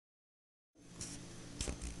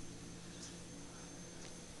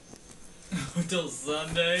Until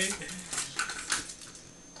Sunday?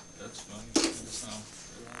 That's funny.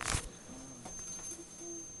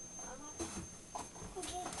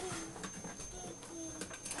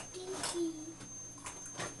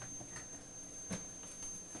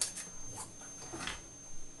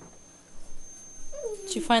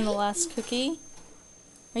 Did you find the last cookie?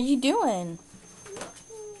 What are you doing?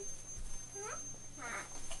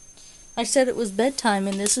 I said it was bedtime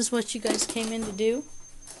and this is what you guys came in to do?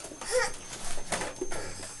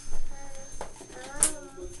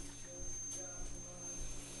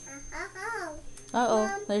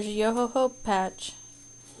 Uh-oh, there's your Yo-Ho-Ho patch.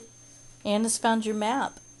 Anna's found your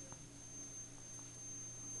map.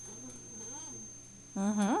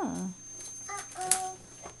 Uh-huh.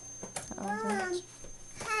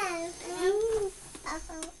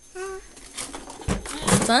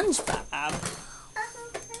 SpongeBob.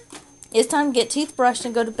 It's time to get teeth brushed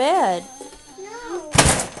and go to bed.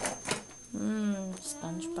 No.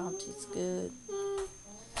 SpongeBob tastes good.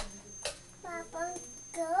 Papa,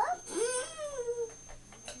 good?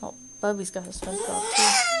 Oh, Bubby's got a SpongeBob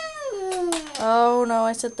too. Oh no,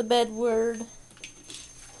 I said the bed word.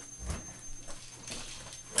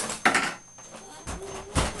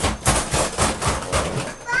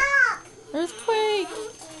 Earthquake!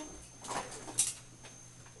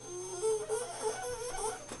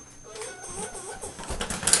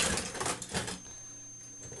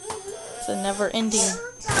 It's a never-ending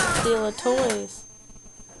deal of toys.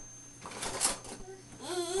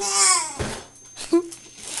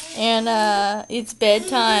 And it's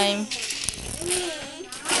bedtime.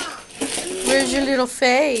 Where's your little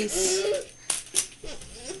face?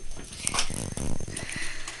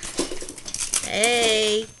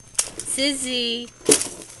 Hey, Sizzy.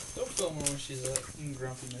 Don't film her when she's in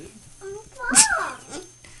grumpy mood.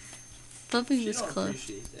 Puppy was close.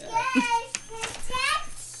 Appreciate that.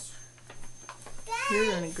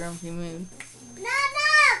 You're in a grumpy mood.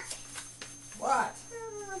 What?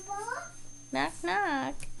 Knock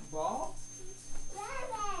knock. Ball?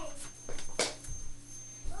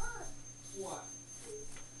 What?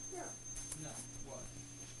 No. What?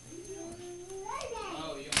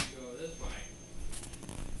 Oh, you want to go this way?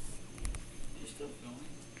 You're still filming.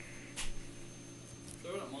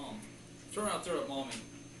 Throw it at Mom. Throw it at Mommy.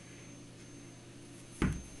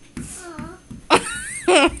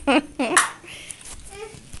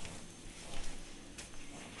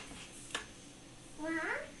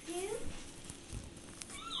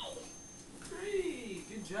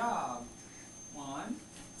 Good job. 1,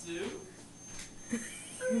 2,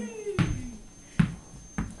 3.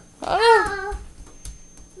 Oh.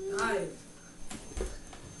 Nice.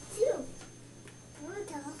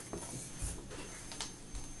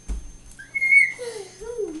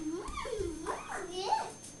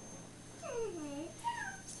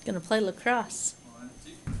 Gonna play lacrosse. 1,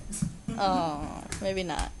 2. Oh, maybe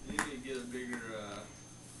not. You need to get a bigger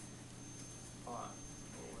pot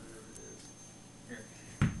or whatever it is. Here.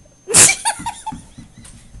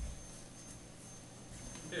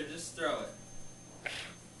 Here, just throw it.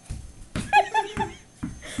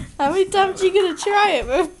 How many times are you gonna try it?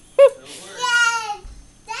 It'll work.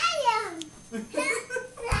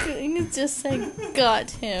 You can just say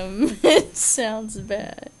got him. It sounds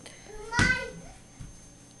bad.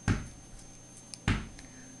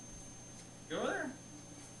 Go over there.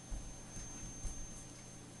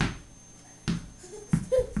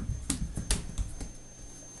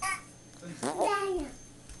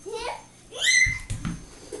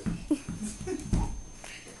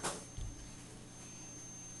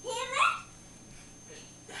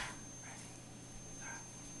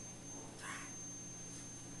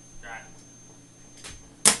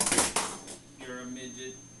 You're a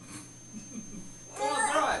midget. Go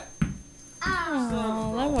on, throw it.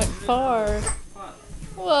 Oh, that went far.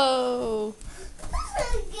 Whoa.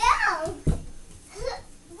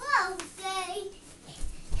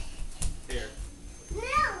 Here.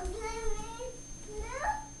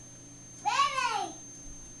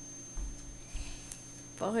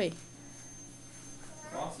 Boy.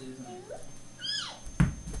 Bossy, isn't it?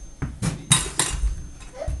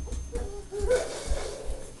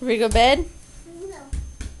 Ready to go to bed?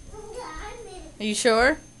 Are you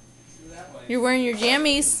sure? That way. You're wearing your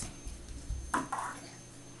jammies.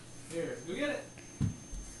 Here, go get it.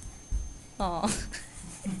 Aw.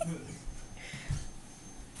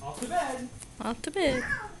 Off to bed. Off to bed.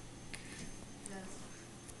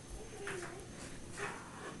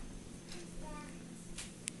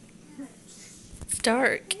 It's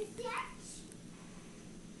dark.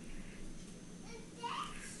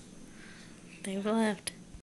 They left.